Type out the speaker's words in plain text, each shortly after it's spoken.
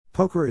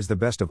Poker is the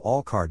best of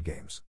all card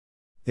games.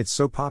 It's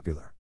so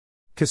popular.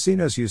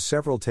 Casinos use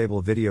several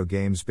table video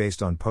games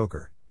based on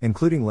poker,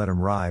 including Let 'em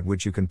Ride,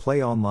 which you can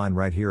play online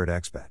right here at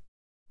XBet.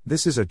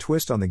 This is a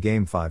twist on the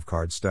game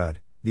 5-card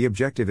stud. The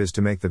objective is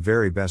to make the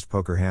very best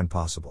poker hand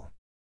possible.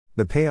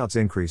 The payouts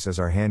increase as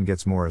our hand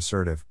gets more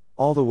assertive,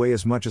 all the way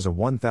as much as a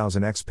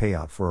 1000x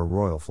payout for a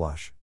royal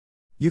flush.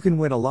 You can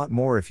win a lot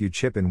more if you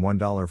chip in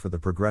 $1 for the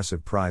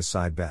progressive prize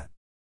side bet.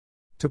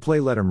 To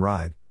play Let 'em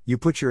Ride, you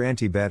put your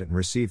ante bet and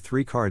receive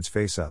 3 cards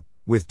face up,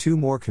 with 2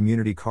 more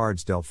community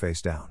cards dealt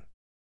face down.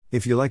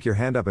 If you like your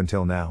hand up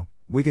until now,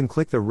 we can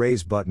click the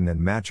raise button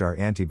and match our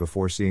ante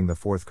before seeing the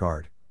 4th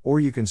card, or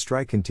you can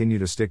strike continue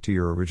to stick to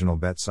your original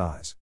bet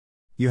size.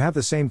 You have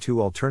the same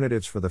 2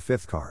 alternatives for the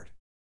 5th card.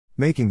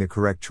 Making the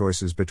correct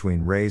choices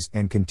between raise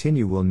and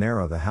continue will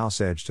narrow the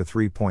house edge to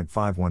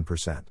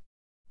 3.51%.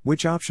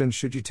 Which options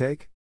should you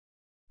take?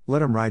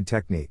 Let 'em Ride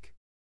technique.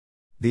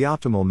 The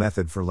optimal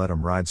method for Let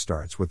 'em Ride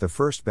starts with the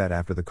first bet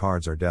after the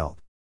cards are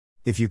dealt.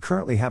 If you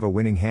currently have a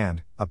winning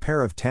hand, a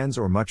pair of tens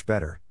or much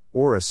better,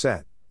 or a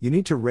set, you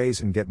need to raise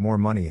and get more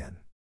money in.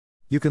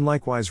 You can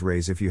likewise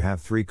raise if you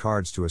have 3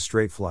 cards to a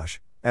straight flush,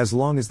 as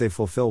long as they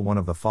fulfill one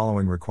of the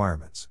following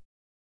requirements.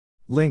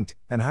 Linked,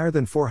 and higher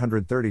than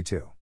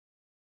 432.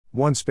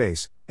 1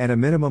 space, and a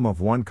minimum of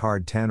 1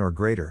 card 10 or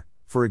greater,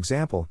 for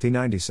example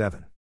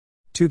T97.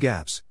 2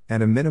 gaps,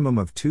 and a minimum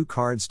of 2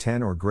 cards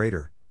 10 or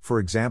greater, for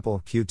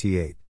example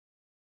QT8.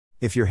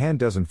 If your hand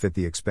doesn't fit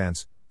the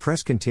expense,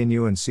 press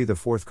continue and see the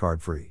 4th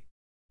card free.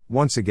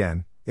 Once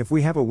again, if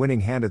we have a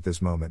winning hand at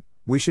this moment,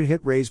 we should hit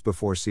raise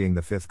before seeing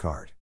the 5th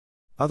card.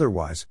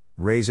 Otherwise,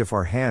 raise if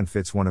our hand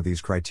fits one of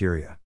these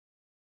criteria.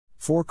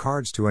 4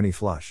 cards to any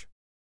flush.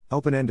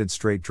 Open-ended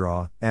straight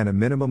draw, and a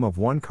minimum of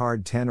 1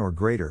 card 10 or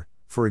greater,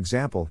 for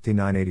example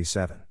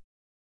T987.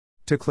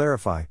 To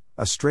clarify,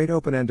 a straight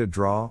open-ended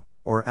draw,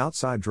 or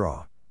outside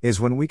draw, is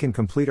when we can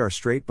complete our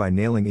straight by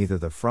nailing either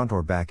the front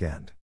or back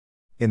end.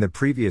 In the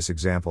previous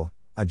example,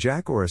 a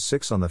jack or a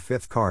 6 on the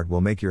 5th card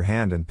will make your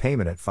hand and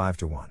payment at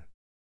 5-1.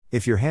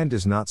 If your hand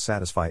does not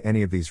satisfy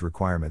any of these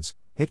requirements,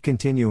 hit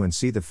continue and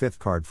see the 5th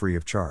card free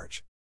of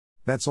charge.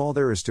 That's all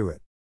there is to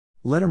it.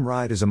 Let 'em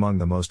Ride is among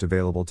the most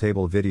available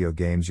table video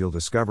games you'll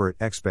discover at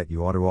XBet.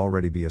 You ought to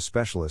already be a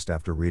specialist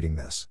after reading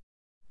this.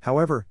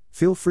 However,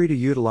 feel free to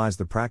utilize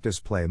the practice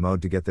play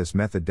mode to get this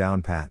method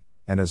down pat,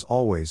 and as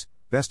always,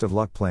 best of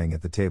luck playing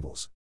at the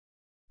tables.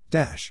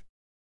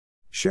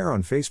 Share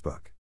on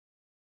Facebook.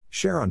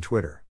 Share on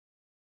Twitter.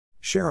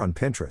 Share on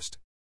Pinterest.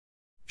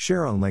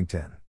 Share on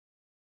LinkedIn.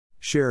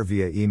 Share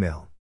via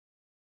email.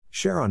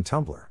 Share on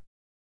Tumblr.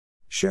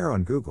 Share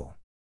on Google.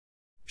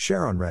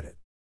 Share on Reddit.